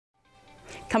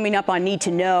Coming up on Need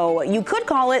to Know, you could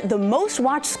call it the most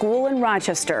watched school in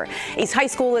Rochester. East High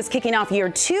School is kicking off year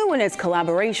 2 in its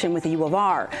collaboration with the U of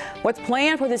R. What's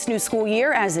planned for this new school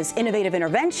year as this innovative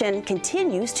intervention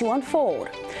continues to unfold?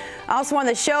 Also on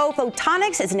the show,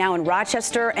 photonics is now in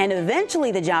Rochester, and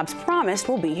eventually the jobs promised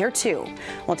will be here too.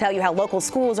 We'll tell you how local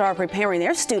schools are preparing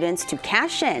their students to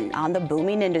cash in on the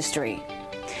booming industry.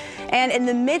 And in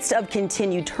the midst of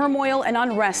continued turmoil and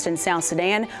unrest in South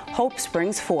Sudan, hope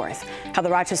springs forth. How the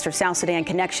Rochester-South Sudan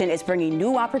connection is bringing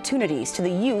new opportunities to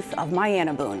the youth of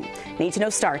Myanabun. Need to Know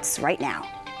starts right now.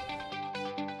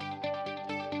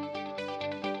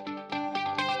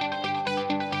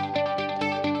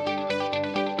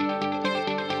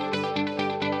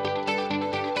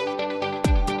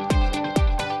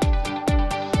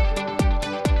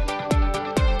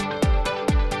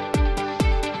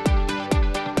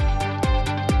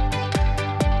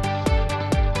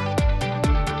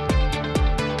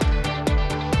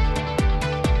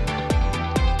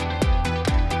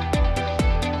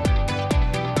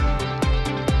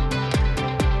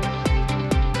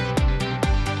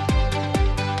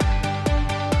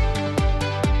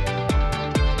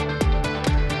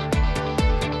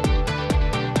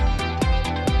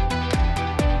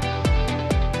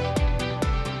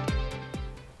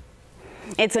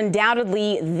 It's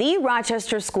undoubtedly the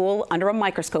Rochester school under a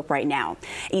microscope right now.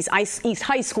 East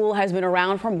High School has been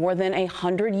around for more than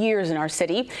 100 years in our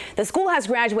city. The school has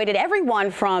graduated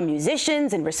everyone from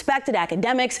musicians and respected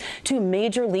academics to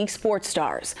major league sports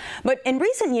stars. But in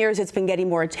recent years, it's been getting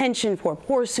more attention for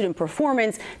poor student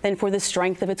performance than for the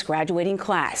strength of its graduating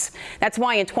class. That's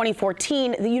why in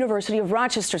 2014, the University of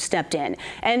Rochester stepped in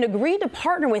and agreed to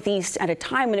partner with East at a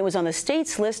time when it was on the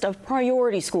state's list of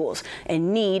priority schools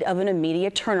in need of an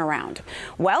immediate turnaround.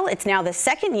 Well, it's now the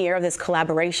second year of this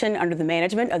collaboration under the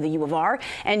management of the U of R,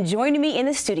 and joining me in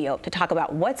the studio to talk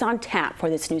about what's on tap for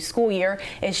this new school year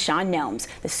is Sean Nelms,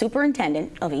 the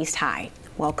superintendent of East High.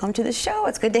 Welcome to the show.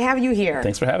 It's good to have you here.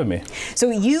 Thanks for having me.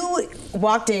 So you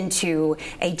walked into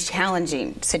a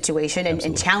challenging situation,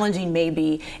 and challenging may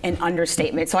be an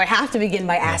understatement. So I have to begin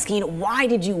by asking, why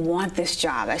did you want this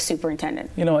job as superintendent?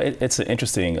 You know, it's an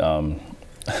interesting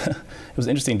it was an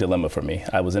interesting dilemma for me.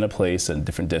 I was in a place, in a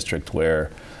different district,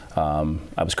 where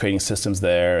I was creating systems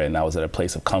there, and I was at a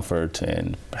place of comfort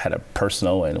and had a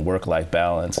personal and work-life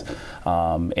balance.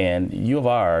 And U of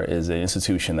R is an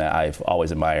institution that I've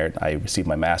always admired. I received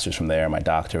my master's from there, my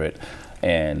doctorate,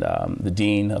 and the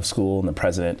dean of school and the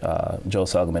president, Joe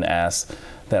Seligman, asked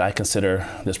that I consider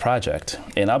this project.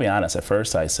 And I'll be honest, at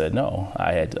first I said no.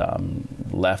 I had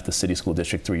left the city school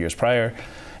district 3 years prior,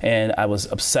 and I was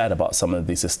upset about some of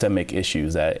the systemic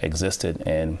issues that existed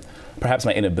and perhaps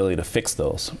my inability to fix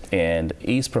those. And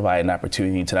East provided an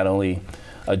opportunity to not only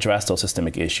address those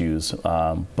systemic issues,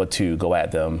 but to go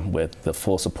at them with the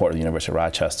full support of the University of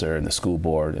Rochester and the school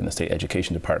board and the state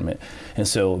education department. And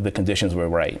so the conditions were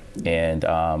right. And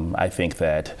I think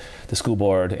that the school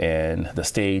board and the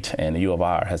state and the U of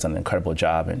R has done an incredible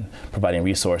job in providing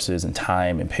resources and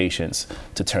time and patience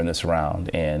to turn this around.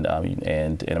 And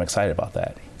I'm excited about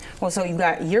that. Well, so you've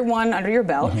got year 1 under your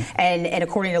belt, and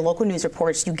according to local news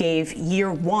reports, you gave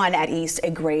year 1 at East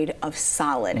a grade of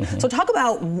solid. So talk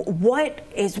about what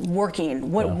is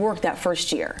working, what worked that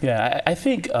first year. Yeah, I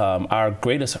think our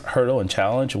greatest hurdle and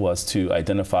challenge was to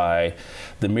identify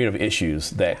the myriad of issues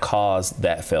that caused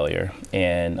that failure.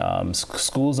 And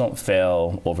schools don't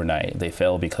fail overnight. They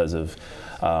fail because of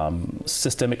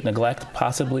systemic neglect,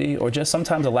 possibly, or just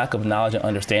sometimes a lack of knowledge and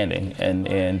understanding.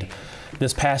 And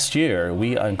this past year,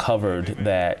 we uncovered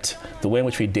that the way in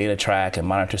which we data track and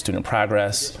monitor student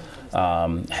progress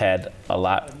had a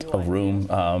lot of room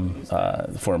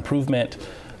for improvement.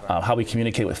 How we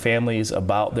communicate with families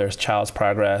about their child's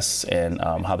progress and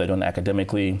how they're doing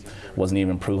academically was an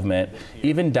even improvement,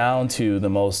 even down to the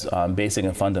most basic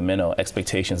and fundamental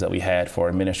expectations that we had for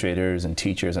administrators and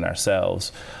teachers and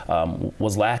ourselves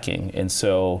was lacking. And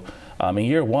so in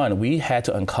year 1, we had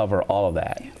to uncover all of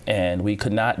that, and we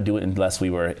could not do it unless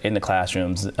we were in the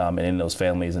classrooms and in those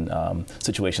families and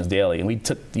situations daily. And we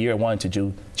took year 1 to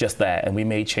do just that, and we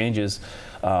made changes,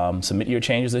 some mid-year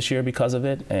changes this year because of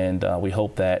it, and we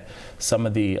hope that some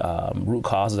of the root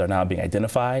causes are now being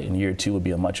identified, and year 2 would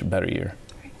be a much better year.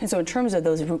 And so in terms of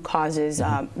those root causes,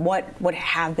 what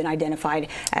have been identified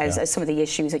as some of the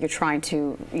issues that you're trying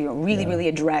to really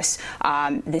address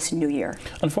this new year?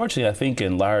 Unfortunately, I think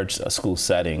in large school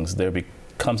settings, there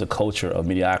becomes a culture of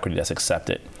mediocrity that's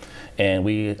accepted. And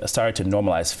we started to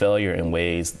normalize failure in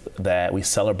ways that we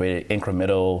celebrated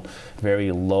incremental,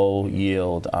 very low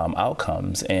yield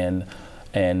outcomes. And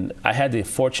And I had the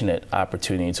fortunate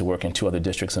opportunity to work in 2 other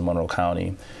districts in Monroe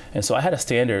County. And so I had a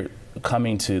standard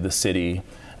coming to the city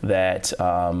that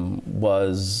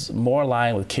was more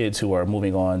aligned with kids who are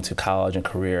moving on to college and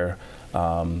career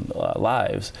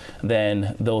lives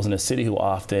than those in the city who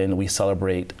often we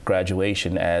celebrate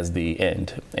graduation as the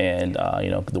end. And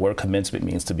you know, the word commencement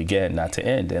means to begin, not to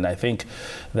end. And I think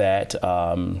that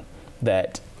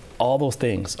that all those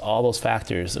things, all those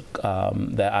factors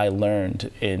that I learned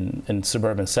in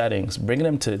suburban settings, bringing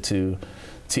them to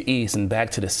East and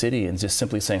back to the city, and just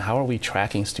simply saying, how are we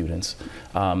tracking students?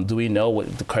 Do we know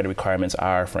what the credit requirements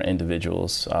are for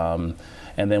individuals?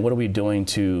 And then what are we doing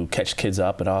to catch kids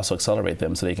up and also accelerate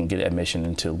them so they can get admission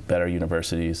into better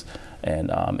universities and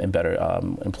better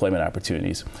employment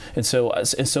opportunities? And so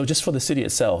just for the city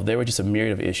itself, there were just a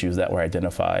myriad of issues that were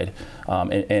identified.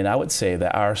 And I would say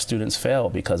that our students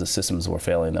failed because the systems were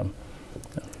failing them.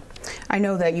 I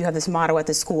know that you have this motto at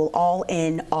the school, all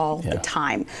in, all the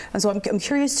time. And so I'm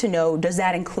curious to know, does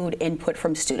that include input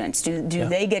from students? Do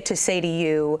they get to say to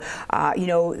you, you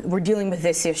know, we're dealing with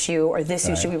this issue or this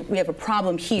issue, we have a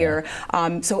problem here.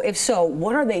 So if so,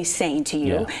 what are they saying to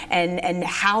you, and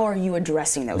how are you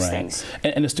addressing those things?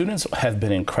 And the students have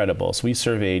been incredible. So we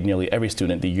surveyed nearly every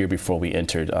student the year before we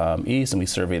entered East, and we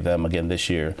surveyed them again this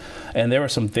year. And there were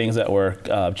some things that were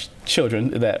children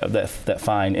that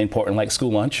find important, like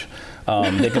school lunch.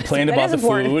 They complained about the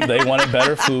food. They wanted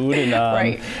better food,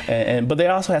 and but they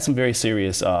also had some very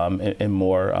serious and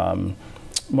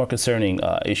more concerning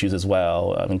issues as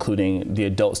well, including the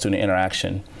adult-student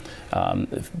interaction,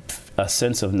 a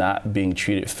sense of not being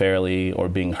treated fairly or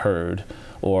being heard,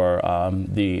 or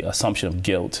the assumption of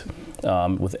guilt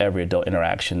with every adult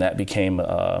interaction. That became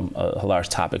a large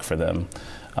topic for them.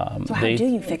 So how do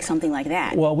you fix something like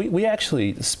that? Well, we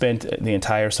actually spent the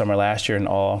entire summer last year and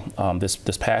all this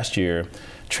past year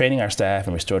training our staff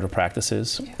in restorative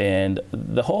practices. And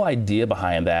the whole idea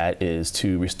behind that is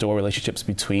to restore relationships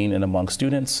between and among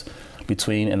students,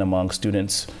 between and among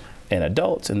students and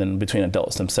adults, and then between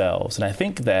adults themselves. And I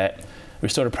think that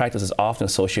restorative practice is often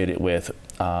associated with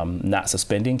not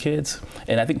suspending kids.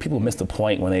 And I think people miss the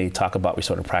point when they talk about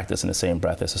restorative practice in the same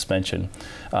breath as suspension.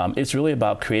 It's really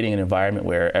about creating an environment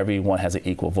where everyone has an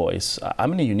equal voice.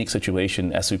 I'm in a unique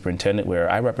situation as superintendent where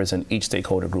I represent each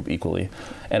stakeholder group equally.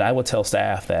 And I will tell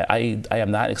staff that I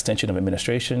am not an extension of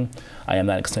administration. I am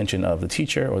not an extension of the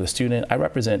teacher or the student. I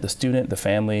represent the student, the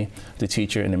family, the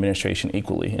teacher, and administration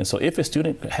equally. And so if a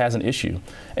student has an issue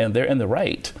and they're in the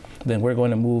right, then we're going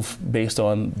to move based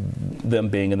on them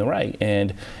being in the right.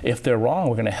 And if they're wrong,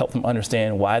 we're going to help them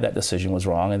understand why that decision was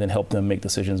wrong, and then help them make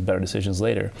better decisions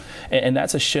later. And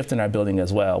that's a shift in our building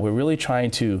as well. We're really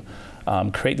trying to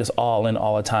create this all in,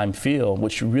 all the time feel,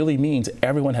 which really means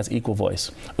everyone has equal voice,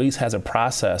 at least has a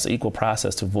process, equal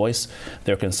process to voice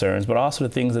their concerns, but also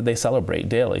the things that they celebrate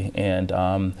daily. And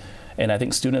I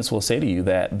think students will say to you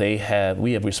that we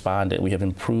have responded, we have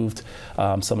improved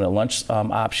some of the lunch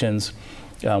options.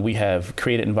 We have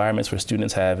created environments where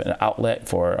students have an outlet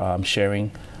for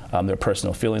sharing their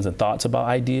personal feelings and thoughts about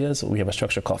ideas. We have a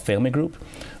structure called Family Group,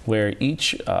 where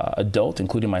each adult,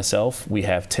 including myself, we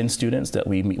have 10 students that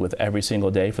we meet with every single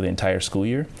day for the entire school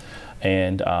year.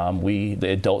 And the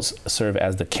adults serve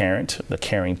as the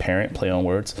caring parent, play on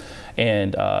words.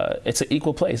 And it's an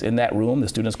equal place. In that room, the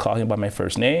students call me by my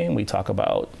first name. We talk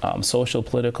about social,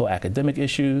 political, academic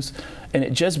issues. And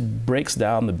it just breaks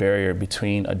down the barrier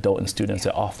between adult and students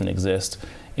that often exist,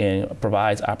 and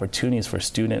provides opportunities for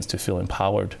students to feel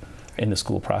empowered in the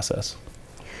school process.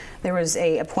 There was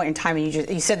a point in time, and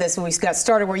you said this when we got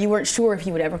started, where you weren't sure if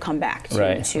you would ever come back to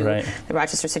the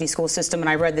Rochester City school system. And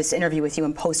I read this interview with you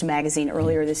in Post magazine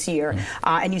earlier this year.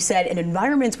 And you said, in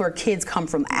environments where kids come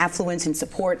from affluence and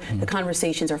support, the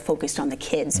conversations are focused on the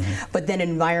kids. But then in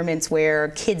environments where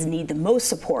kids need the most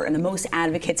support and the most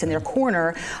advocates in their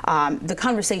corner, the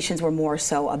conversations were more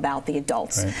so about the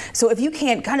adults. So if you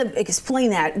can't kind of explain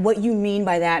that, what you mean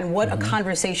by that, and what a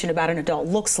conversation about an adult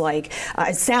looks like,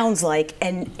 it sounds like,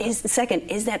 and second,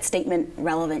 is that statement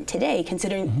relevant today,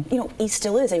 considering you know, East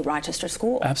still is a Rochester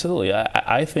school? Absolutely.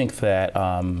 I think that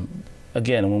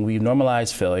again, when we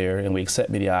normalize failure and we accept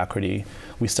mediocrity,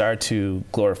 we start to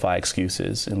glorify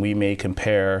excuses, and we may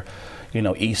compare, you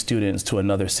know, East students to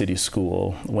another city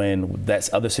school when that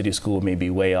other city school may be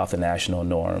way off the national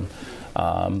norm.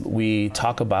 We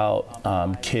talk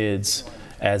about kids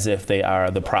as if they are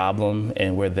the problem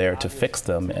and we're there to fix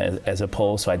them, as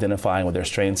opposed to identifying what their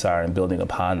strengths are and building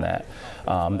upon that.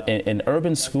 In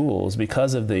urban schools,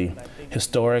 because of the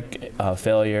historic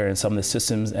failure and some of the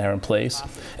systems that are in place,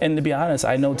 and to be honest,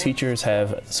 I know teachers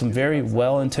have some very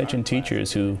well-intentioned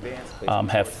teachers who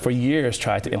have for years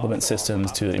tried to implement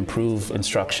systems to improve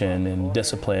instruction and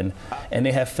discipline, and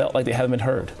they have felt like they haven't been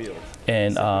heard.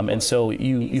 And so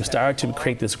you start to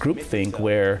create this groupthink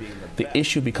where the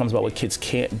issue becomes about what kids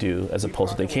can't do as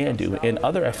opposed to what they can do. In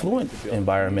other affluent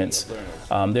environments,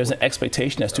 there's an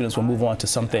expectation that students will move on to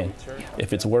something,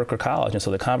 if it's work or college. And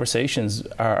so the conversations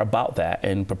are about that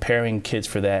and preparing kids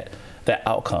for that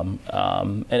outcome.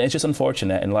 And it's just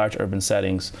unfortunate in large urban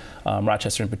settings,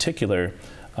 Rochester in particular,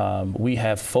 we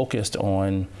have focused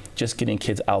on just getting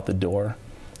kids out the door,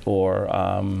 or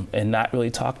and not really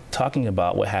talking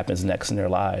about what happens next in their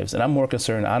lives. And I'm more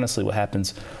concerned, honestly, what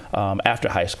happens after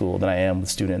high school than I am with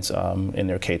students in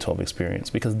their K-12 experience,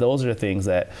 because those are the things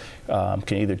that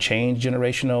can either change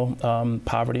generational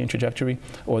poverty and trajectory,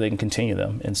 or they can continue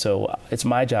them. And so it's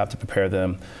my job to prepare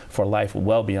them for life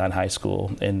well beyond high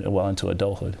school and well into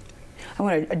adulthood. I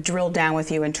want to drill down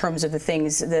with you in terms of the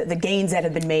things, the gains that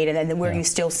have been made, and then where you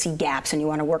still see gaps, and you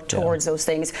want to work towards those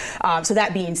things. So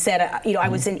that being said, I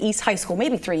was in East High School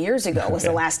maybe 3 years ago was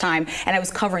the last time, and I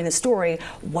was covering the story,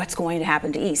 what's going to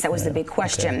happen to East? That was the big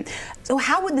question. So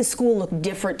how would the school look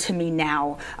different to me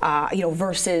now,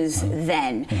 versus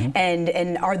then?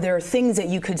 And are there things that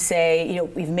you could say,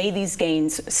 we've made these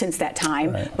gains since that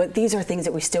time, but these are things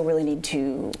that we still really need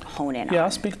to hone in on? Yeah,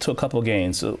 I'll speak to a couple of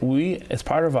gains. We, as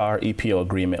part of our EPO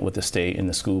agreement with the state and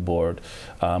the school board,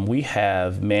 we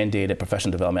have mandated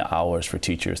professional development hours for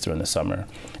teachers during the summer.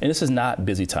 And this is not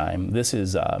busy time. This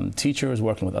is teachers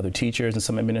working with other teachers and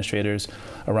some administrators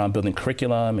around building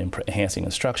curriculum and enhancing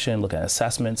instruction, looking at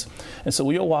assessments. And so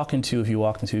if you walk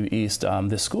into East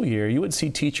this school year, you would see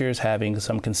teachers having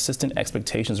some consistent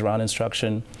expectations around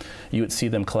instruction. You would see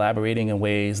them collaborating in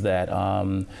ways that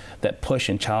that push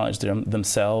and challenge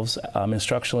themselves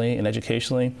instructionally and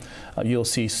educationally. You'll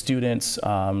see students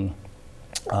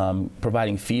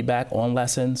providing feedback on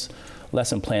lessons.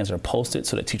 Lesson plans are posted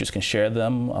so that teachers can share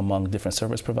them among different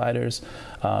service providers.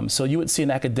 So you would see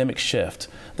an academic shift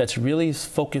that's really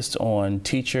focused on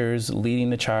teachers leading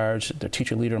the charge, their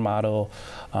teacher leader model,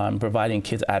 providing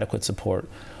kids adequate support.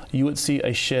 You would see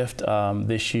a shift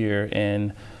this year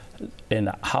in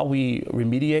how we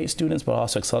remediate students, but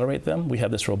also accelerate them. We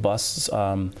have this robust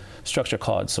structure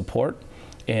called support.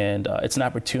 And it's an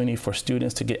opportunity for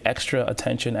students to get extra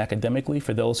attention academically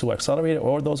for those who are accelerated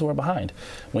or those who are behind.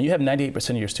 When you have 98%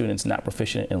 of your students not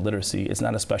proficient in literacy, it's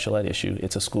not a special ed issue,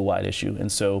 it's a school-wide issue.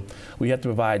 And so we have to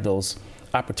provide those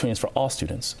opportunities for all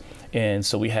students. And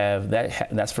so we have that,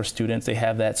 that's for students. They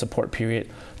have that support period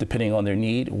depending on their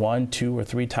need, 1, 2, or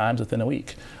 3 times within a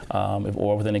week,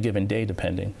 or within a given day,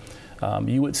 depending.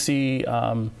 You would see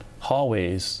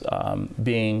hallways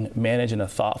being managed in a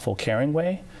thoughtful, caring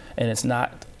way. And it's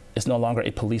no longer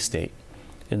a police state.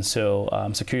 And so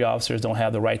security officers don't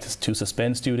have the right to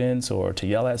suspend students or to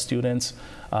yell at students.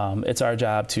 It's our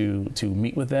job to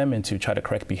meet with them and to try to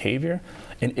correct behavior.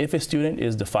 And if a student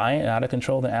is defiant and out of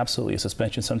control, then absolutely, a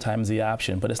suspension sometimes is the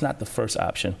option, but it's not the first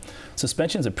option.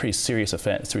 Suspension is a pretty serious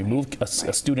offense. To remove a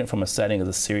student from a setting is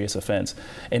a serious offense,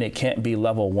 and it can't be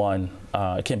level 1.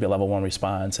 It can't be a level 1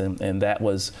 response, and that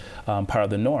was part of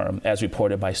the norm, as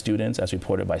reported by students, as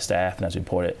reported by staff, and as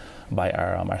reported by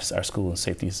our school and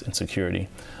safety and security.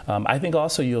 I think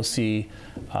also you'll see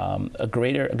a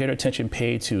greater attention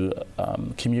paid to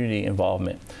community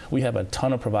involvement. We have a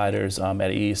ton of providers at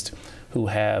East who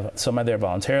have, some are there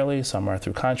voluntarily, some are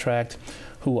through contract,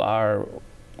 who are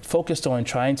focused on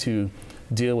trying to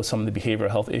deal with some of the behavioral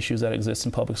health issues that exist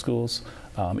in public schools,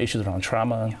 issues around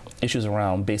trauma, issues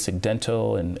around basic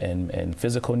dental and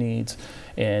physical needs.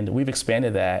 And we've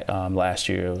expanded that last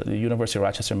year. The University of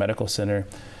Rochester Medical Center,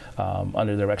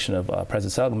 under the direction of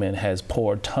President Seligman, has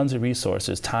poured tons of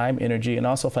resources, time, energy, and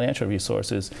also financial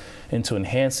resources into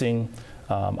enhancing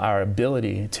our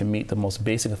ability to meet the most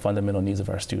basic and fundamental needs of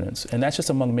our students. And that's just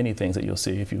among many things that you'll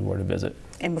see if you were to visit.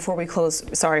 And before we close,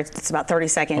 sorry, it's about 30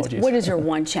 seconds. What is your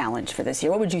one challenge for this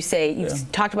year? What would you say?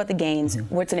 You've talked about the gains.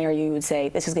 What's an area you would say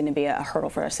this is going to be a hurdle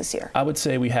for us this year? I would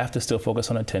say we have to still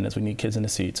focus on attendance. We need kids in the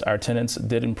seats. Our attendance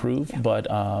did improve, but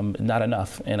not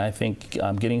enough. And I think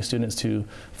getting students to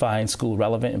find school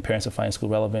relevant and parents to find school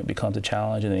relevant becomes a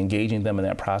challenge, and engaging them in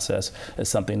that process is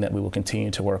something that we will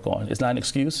continue to work on. It's not an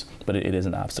excuse, but it is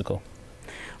an obstacle.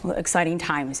 Well, exciting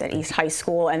times at East High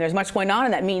School, and there's much going on,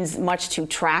 and that means much to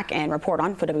track and report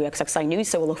on for WXXI News,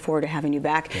 so we'll look forward to having you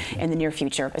back in the near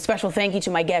future. A special thank you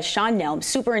to my guest, Sean Nelm,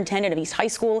 Superintendent of East High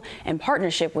School, in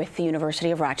partnership with the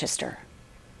University of Rochester.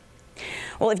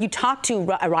 Well, if you talk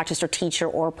to a Rochester teacher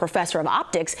or professor of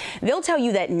optics, they'll tell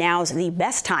you that now's the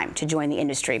best time to join the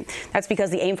industry. That's because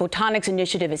the AIM Photonics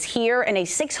initiative is here, and a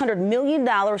 $600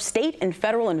 million state and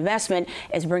federal investment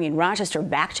is bringing Rochester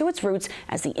back to its roots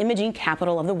as the imaging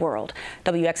capital of the world.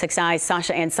 WXXI's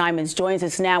Sasha Ann Simons joins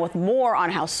us now with more on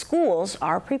how schools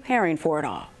are preparing for it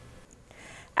all.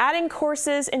 Adding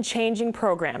courses and changing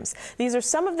programs. These are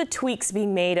some of the tweaks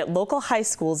being made at local high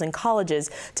schools and colleges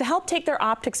to help take their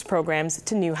optics programs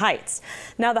to new heights.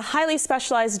 Now, the highly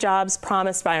specialized jobs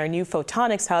promised by our new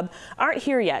Photonics Hub aren't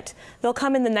here yet. They'll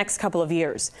come in the next couple of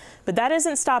years. But that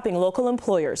isn't stopping local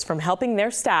employers from helping their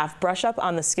staff brush up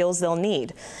on the skills they'll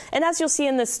need. And as you'll see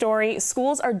in this story,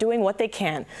 schools are doing what they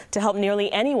can to help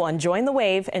nearly anyone join the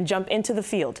wave and jump into the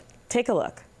field. Take a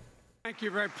look. Thank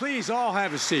you very much. Please all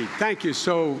have a seat. Thank you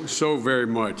so very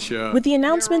much. With the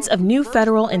announcements of new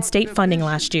federal and state funding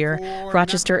last year,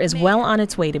 Rochester is well on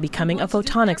its way to becoming a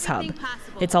photonics hub.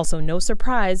 It's also no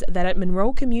surprise that at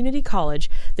Monroe Community College,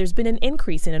 there's been an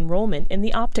increase in enrollment in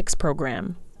the optics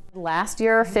program. Last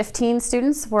year, 15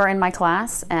 students were in my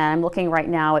class, and I'm looking right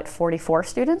now at 44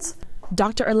 students.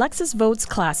 Dr. Alexis Vote's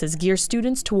classes gear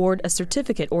students toward a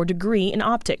certificate or degree in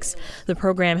optics. The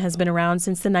program has been around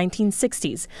since the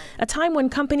 1960s, a time when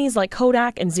companies like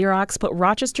Kodak and Xerox put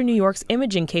Rochester, New York's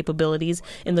imaging capabilities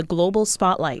in the global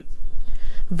spotlight.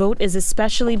 Vote is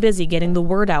especially busy getting the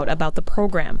word out about the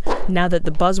program, now that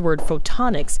the buzzword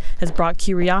photonics has brought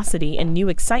curiosity and new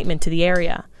excitement to the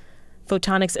area.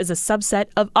 Photonics is a subset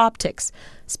of optics.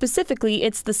 Specifically,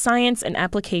 it's the science and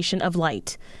application of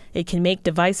light. It can make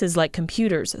devices like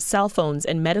computers, cell phones,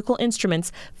 and medical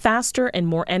instruments faster and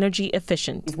more energy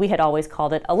efficient. We had always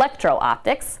called it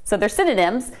electro-optics, so they're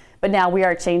synonyms, but now we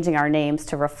are changing our names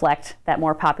to reflect that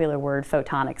more popular word,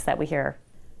 photonics, that we hear.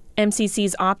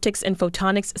 MCC's Optics and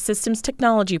Photonics Systems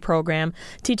Technology program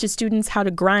teaches students how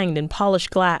to grind and polish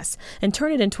glass and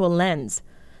turn it into a lens.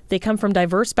 They come from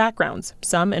diverse backgrounds.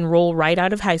 Some enroll right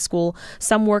out of high school,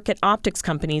 some work at optics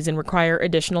companies and require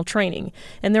additional training,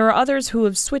 and there are others who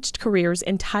have switched careers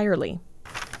entirely.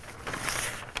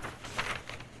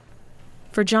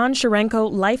 For John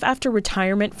Sharenko, life after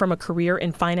retirement from a career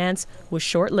in finance was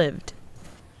short-lived.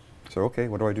 So, okay,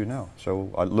 what do I do now?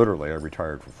 So I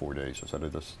retired for 4 days. I said,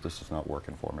 this is not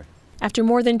working for me. After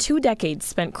more than 2 decades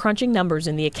spent crunching numbers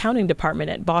in the accounting department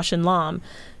at Bosch & Lomb,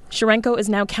 Sharenko is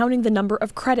now counting the number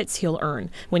of credits he'll earn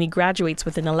when he graduates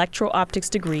with an electro-optics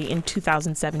degree in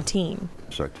 2017.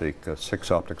 So I take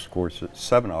 7 optics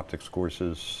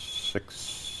courses,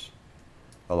 6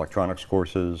 electronics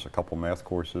courses, a couple math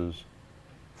courses,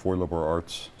 4 liberal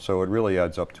arts. So it really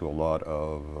adds up to a lot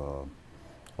of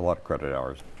credit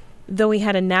hours. Though he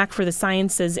had a knack for the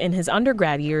sciences in his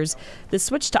undergrad years, the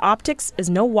switch to optics is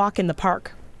no walk in the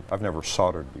park. I've never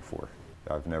soldered before.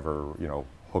 I've never,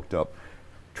 hooked up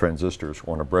transistors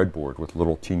on a breadboard with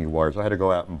little teeny wires. I had to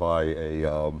go out and buy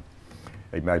a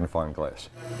magnifying glass.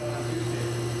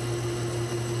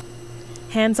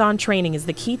 Hands-on training is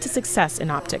the key to success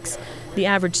in optics. The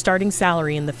average starting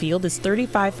salary in the field is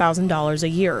 $35,000 a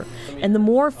year, and the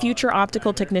more future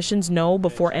optical technicians know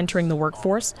before entering the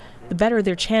workforce, the better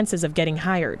their chances of getting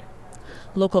hired.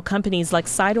 Local companies like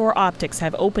Sidor Optics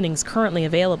have openings currently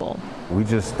available. We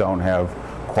just don't have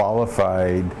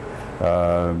qualified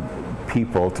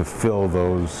people to fill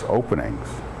those openings.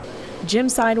 Jim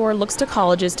Sidor looks to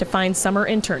colleges to find summer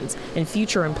interns and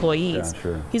future employees. Yeah,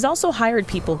 sure. He's also hired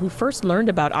people who first learned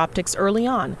about optics early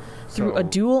on through a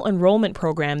dual enrollment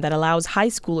program that allows high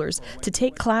schoolers to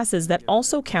take classes that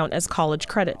also count as college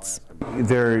credits.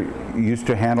 They're used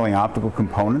to handling optical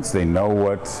components. They know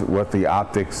what the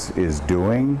optics is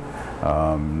doing,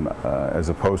 as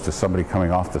opposed to somebody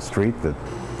coming off the street that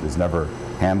has never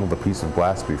handled a piece of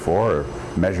glass before or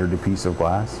measured a piece of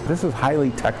glass. This is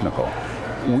highly technical.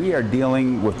 We are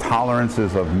dealing with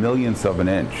tolerances of millionths of an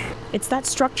inch. It's that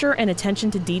structure and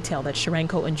attention to detail that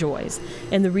Sharenko enjoys,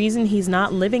 and the reason he's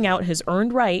not living out his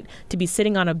earned right to be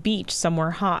sitting on a beach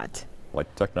somewhere hot.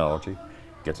 Like technology,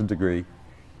 get the degree,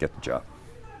 get the job.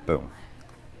 Boom.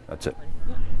 That's it.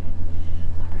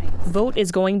 Vote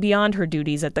is going beyond her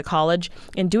duties at the college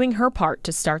and doing her part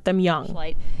to start them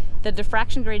young. The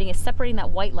diffraction grating is separating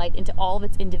that white light into all of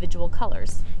its individual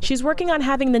colors. She's working on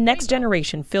having the next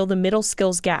generation fill the middle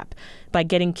skills gap by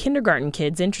getting kindergarten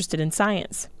kids interested in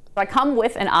science. I come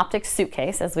with an optics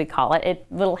suitcase, as we call it,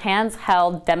 little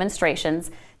handheld demonstrations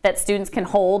that students can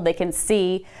hold. They can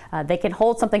see, they can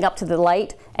hold something up to the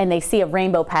light and they see a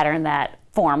rainbow pattern that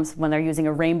forms when they're using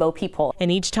a rainbow peephole.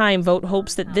 And each time, Vote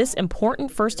hopes that this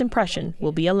important first impression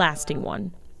will be a lasting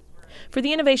one. For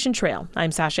the Innovation Trail,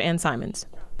 I'm Sasha Ann Simons.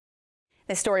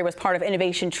 This story was part of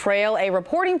Innovation Trail, a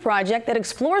reporting project that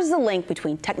explores the link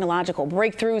between technological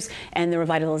breakthroughs and the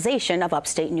revitalization of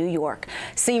upstate New York.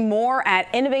 See more at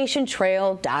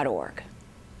innovationtrail.org.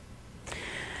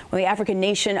 Well, the African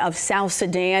nation of South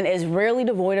Sudan is rarely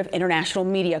devoid of international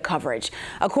media coverage.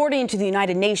 According to the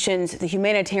United Nations, the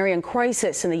humanitarian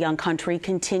crisis in the young country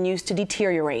continues to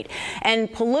deteriorate, and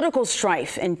political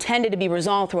strife intended to be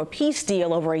resolved through a peace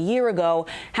deal over a year ago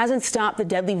hasn't stopped the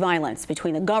deadly violence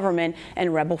between the government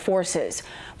and rebel forces.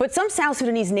 But some South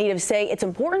Sudanese natives say it's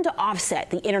important to offset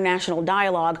the international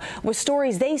dialogue with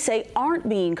stories they say aren't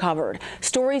being covered,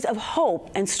 stories of hope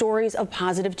and stories of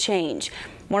positive change.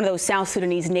 One of those South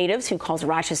Sudanese natives who calls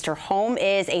Rochester home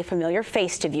is a familiar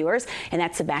face to viewers, and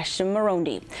that's Sebastian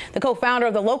Marondi. The co-founder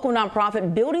of the local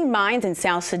nonprofit Building Minds in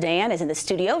South Sudan is in the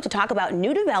studio to talk about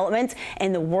new developments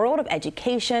in the world of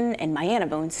education in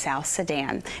Mayanabun, South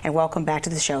Sudan. And welcome back to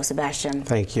the show, Sebastian.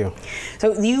 Thank you.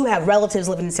 So you have relatives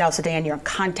living in South Sudan. You're in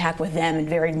contact with them and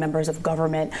varied members of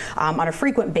government on a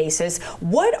frequent basis.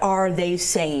 What are they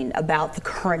saying about the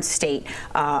current state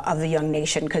of the young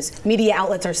nation? Because media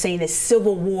outlets are saying this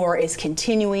civil war is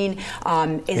continuing.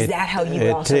 Is that how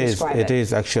you also describe it? It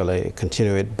is actually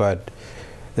continuing, but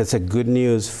that's a good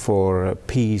news for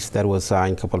peace that was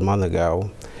signed a couple of months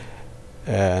ago,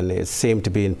 and it seemed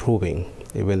to be improving,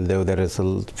 even though there is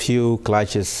a few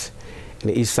clashes in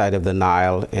the east side of the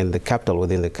Nile and the capital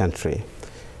within the country,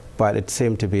 but it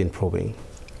seemed to be improving.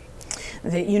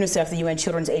 The UNICEF, the UN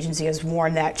Children's Agency, has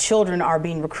warned that children are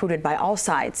being recruited by all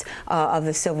sides of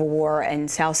the civil war in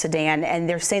South Sudan, and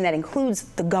they're saying that includes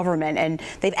the government, and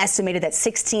they've estimated that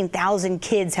 16,000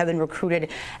 kids have been recruited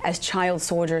as child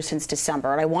soldiers since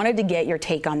December. And I wanted to get your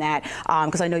take on that,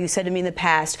 because I know you said to me in the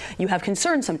past you have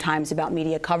concerns sometimes about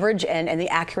media coverage and the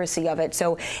accuracy of it.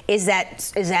 So is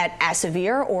that as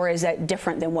severe, or is that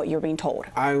different than what you're being told?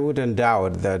 I wouldn't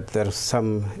doubt that there's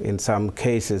in some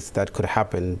cases that could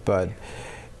happen, but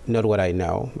not what I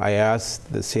know. I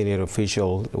asked the senior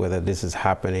official whether this is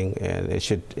happening, and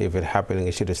if it's happening,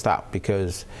 it should stop,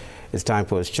 because it's time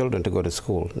for his children to go to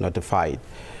school, not to fight.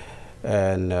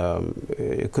 And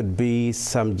it could be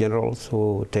some generals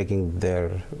who are taking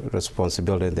their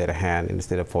responsibility in their hand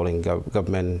instead of following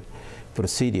government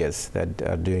procedures that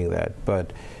are doing that.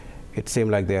 But it seemed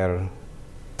like they're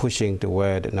pushing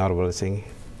toward normalizing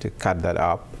to cut that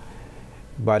up.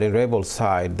 But in rebel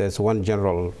side, there's one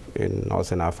general in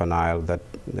Northern Upper Nile that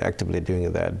actively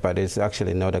doing that, but it's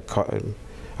actually not,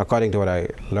 according to what I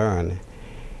learned,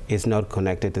 it's not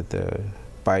connected to the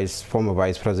former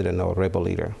vice president or rebel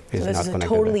leader. So this is a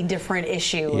totally different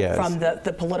issue from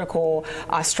the political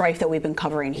strife that we've been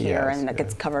covering here, and that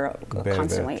gets covered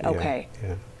constantly. Okay.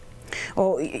 Yeah.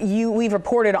 Well, we've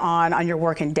reported on your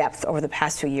work in depth over the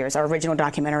past few years. Our original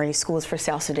documentary, Schools for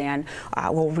South Sudan,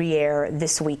 will re-air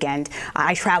this weekend.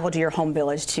 I traveled to your home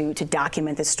village to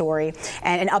document this story.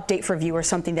 And an update for viewers,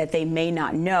 something that they may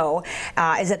not know,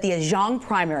 is that the Ajong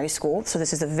Primary School, so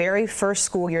this is the very first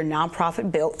school your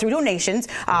nonprofit built through donations,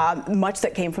 much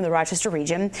that came from the Rochester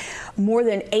region. More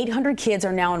than 800 kids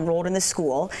are now enrolled in the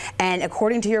school. And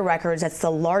according to your records, that's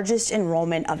the largest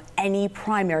enrollment of any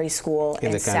primary school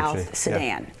in South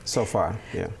Sudan. Yeah, so far,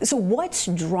 yeah. So what's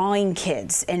drawing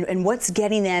kids and what's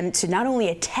getting them to not only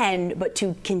attend but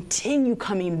to continue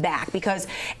coming back? Because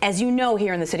as you know,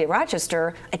 here in the city of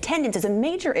Rochester, attendance is a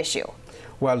major issue.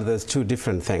 Well, there's two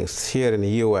different things. Here in the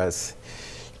U.S.,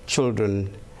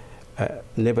 children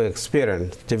never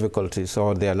experience difficulties,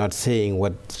 or they are not seeing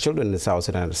what children in South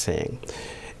Sudan are seeing.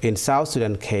 In South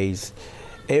Sudan case,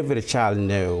 every child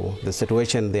knows the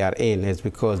situation they are in is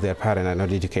because their parents are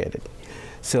not educated.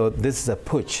 So this is a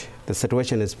push. The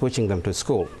situation is pushing them to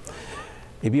school.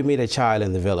 If you meet a child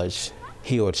in the village,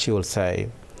 he or she will say,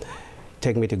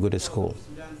 take me to go to school.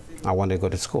 I want to go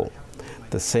to school.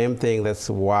 The same thing, that's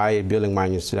why Building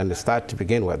Minds in Sudan started to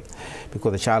begin with.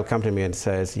 Because the child comes to me and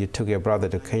says, you took your brother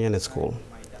to Kenyan school.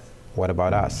 What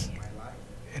about us?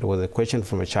 It was a question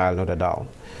from a child, not an adult.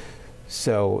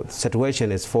 So the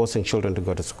situation is forcing children to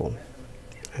go to school.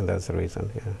 And that's the reason,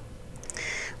 yeah.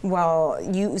 Well,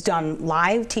 you've done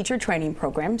live teacher training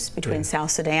programs between South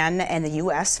Sudan and the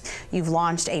U.S. You've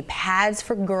launched a Pads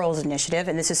for Girls initiative,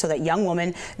 and this is so that young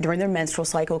women during their menstrual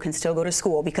cycle can still go to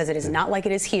school, because it is not like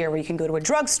it is here where you can go to a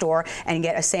drugstore and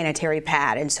get a sanitary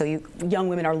pad. And so young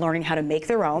women are learning how to make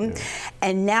their own.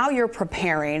 And now you're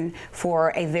preparing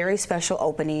for a very special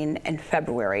opening in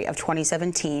February of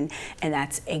 2017, and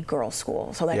that's a girls'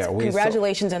 school. So that's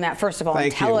congratulations on that, first of all.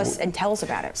 And tell us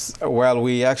about it. Well,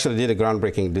 we actually did a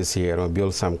groundbreaking this year and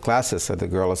built some classes at the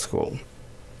girls' school.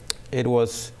 It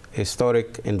was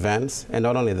historic events, and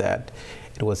not only that,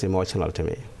 it was emotional to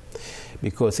me,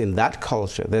 because in that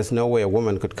culture, there's no way a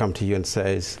woman could come to you and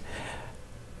says,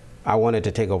 I wanted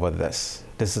to take over this.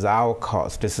 This is our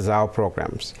cause. This is our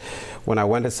programs. When I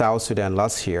went to South Sudan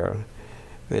last year,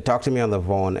 they talked to me on the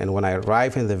phone, and when I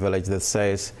arrived in the village, that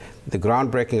says the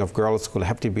groundbreaking of girls' school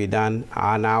have to be done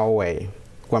on our way,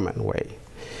 women way.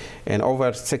 And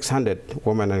over 600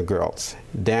 women and girls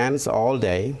dance all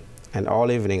day and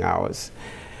all evening hours.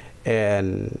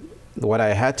 And what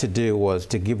I had to do was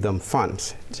to give them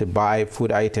funds to buy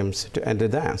food items to end the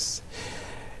dance.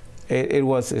 It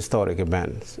was a historic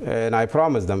event. And I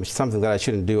promised them something that I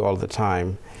shouldn't do all the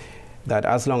time, that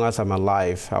as long as I'm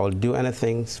alive, I will do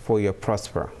anything for you to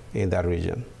prosper in that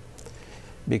region.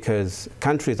 Because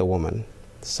country is a woman.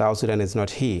 South Sudan is not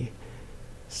he.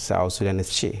 South Sudan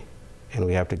is she. And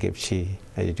we have to give she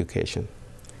an education.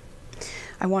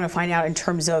 I want to find out, in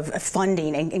terms of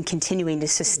funding and continuing to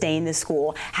sustain the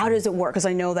school, how does it work? Because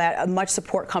I know that much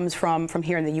support comes from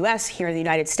here in the U.S., here in the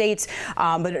United States,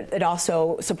 but it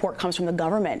also support comes from the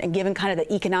government. And given kind of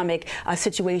the economic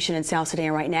situation in South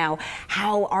Sudan right now,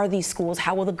 how are these schools,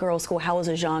 how will the girls' school, how is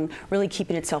Ajang really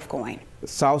keeping itself going?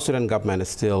 South Sudan government is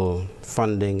still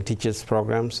funding teachers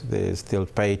programs. They still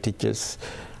pay teachers.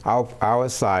 Our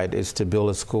side is to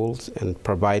build schools and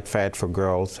provide fed for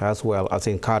girls, as well as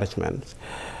encouragement.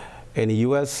 In the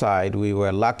U.S. side, we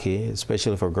were lucky,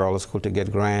 especially for girls' school, to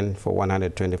get grant for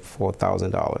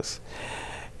 $124,000.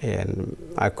 And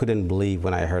I couldn't believe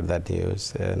when I heard that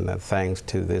news. And thanks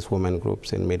to these women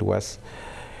groups in Midwest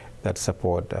that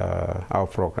support our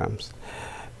programs.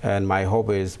 And my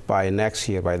hope is by next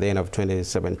year, by the end of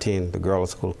 2017, the girls'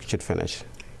 school should finish.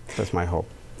 That's my hope.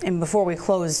 And before we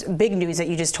close, big news that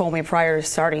you just told me prior to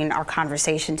starting our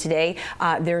conversation today,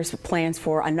 there's plans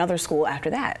for another school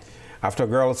after that. After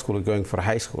girls' school, we're going for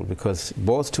high school, because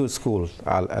both two schools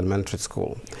are elementary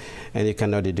school, and you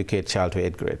cannot educate child to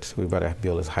 8th grade. We better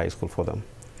build a high school for them.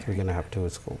 We're going to have two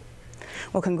schools.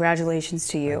 Well, congratulations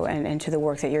to you and to the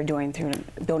work that you're doing through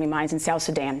Building Minds in South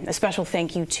Sudan. A special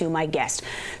thank you to my guest,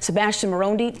 Sebastian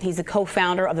Marondi. He's the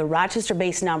co-founder of the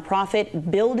Rochester-based nonprofit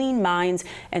Building Minds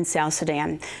in South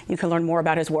Sudan. You can learn more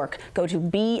about his work. Go to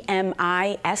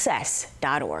bmiss.org.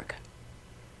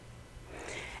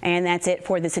 And that's it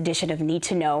for this edition of Need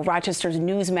to Know, Rochester's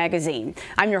news magazine.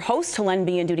 I'm your host, Helen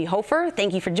B. and Duty Hofer.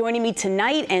 Thank you for joining me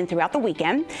tonight and throughout the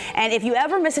weekend. And if you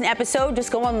ever miss an episode,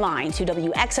 just go online to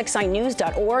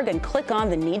WXXInews.org and click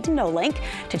on the Need to Know link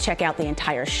to check out the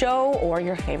entire show or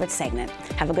your favorite segment.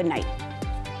 Have a good night.